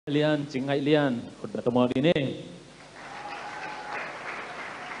Lian chính ngai Lian khut batu mal ini.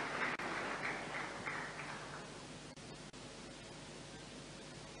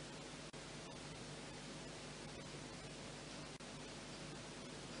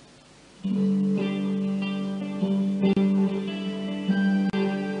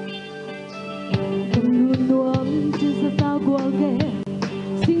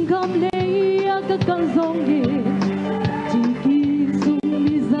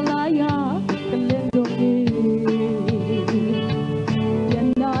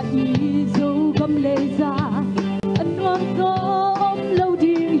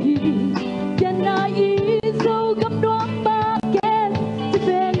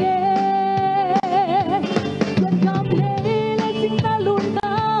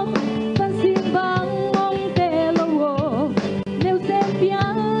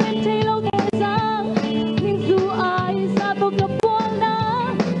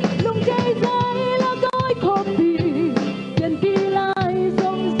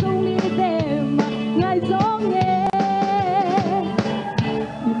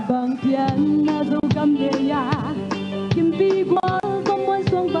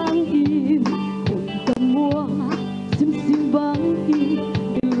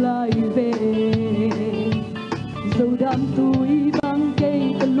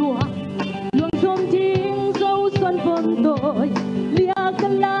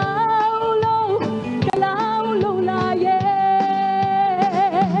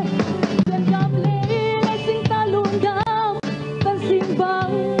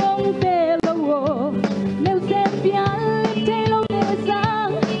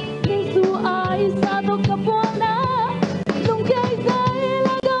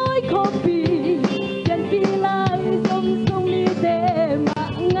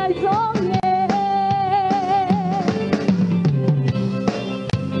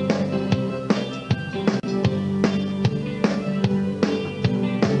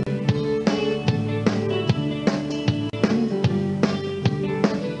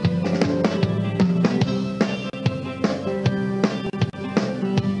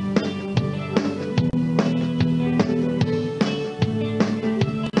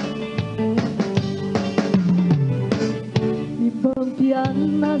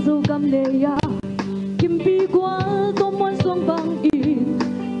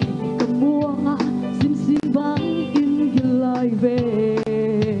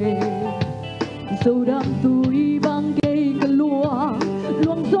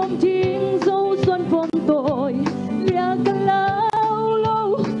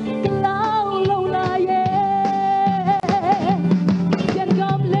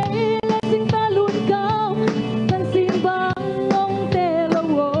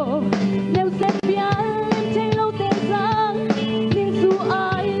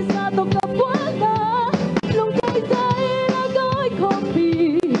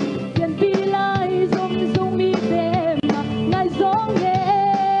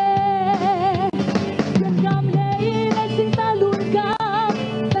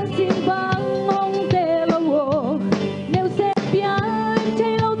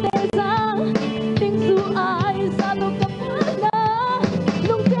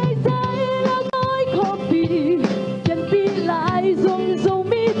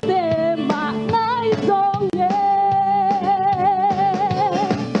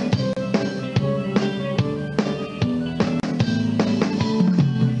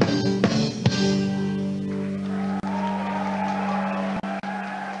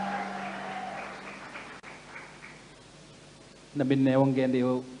 Nabin newang gen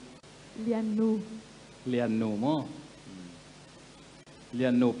dio Lian nu mo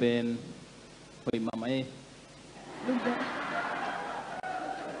Lian nu pen hoi mamai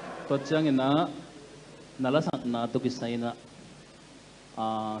to chang ina nalasak na to kisai na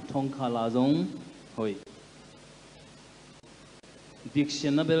thong khala zong hoi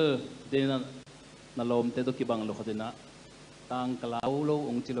dictionary de na lom te to kibang lo khodina tang kalau lo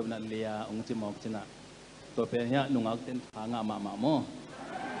ong chilom na lia ong chimok china to pe ya nungak ten thanga ma mo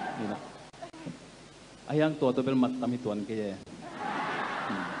ina ayang to bel mat tami tuan ke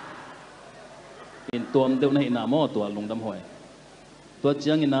in tuam deu na ina mo to lungdam hoi to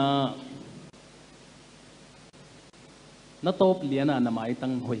chiang ina na top liana na mai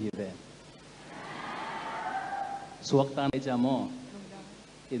tang hoi ve suak ta nei jamo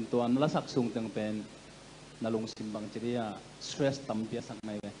in tuan la sak sung teng pen na lung simbang chiria stress tam pia sak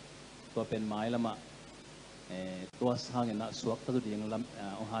mai ve to pen mai lama tua sang ina suak ta ding lam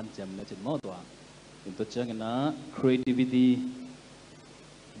o han jam na chin mo to in to chiang ina creativity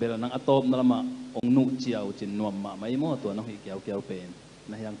bel nang atom na lama ong nu chiao chin nuam ma mai mo to na hi kiao pen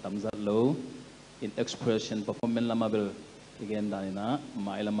na yang tamzat lo in expression performance lama bel again dani na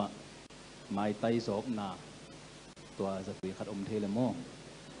mai lama mai tai zok na tua za tui khat thele mo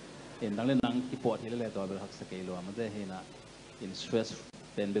in dang le nang ki pot thele le tua bel hak sa ke lo ma de he na in stress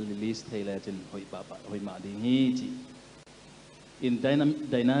pen bel release thele chin hoi pa hoi ma ding hi chi in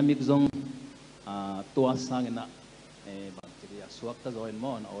dynamic zong tua sang na bang chi ya suak ta join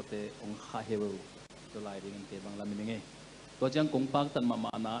mo na ote ong kha hebu to lai ding ke bang lamin nge to chang kong pak tan ma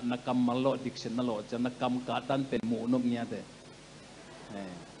na nakam malo diction na lo chang nakam ka tan pen mu nom nya te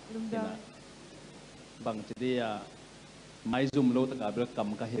bang chi ya mai zum lo ta ka bel kam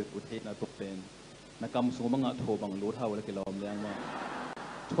ka he u the na to pen nakam su ma nga tho bang lo thau le kilom leng ma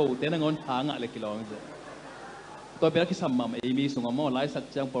tho te na ngon tha nga le kilom je to bel ki sam ma ei mi sunga mo lai sak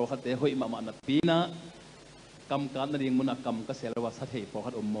chang por khat te hoi ma na pina cầm cán là điên muốn là cầm cái xe là sát thể phò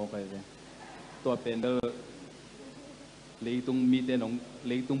khát ôm mồ cái gìตัวเป็นเดอเลยตรงมีเต้นองเ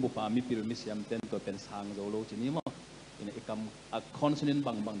ลยตรงบุปผามีพิรุมิเซียมเต้นตัวเป็นสางโซโลจีนี้มั้งอินไอ้คำคอนโซเนนต์บ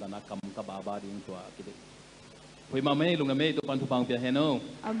างดานะคำกับบาบาดิ่งตัวกิเลสพอมาไม่ลงนะไม่ตัวปันทุพังเปียเฮโน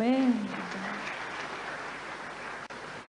อาเมน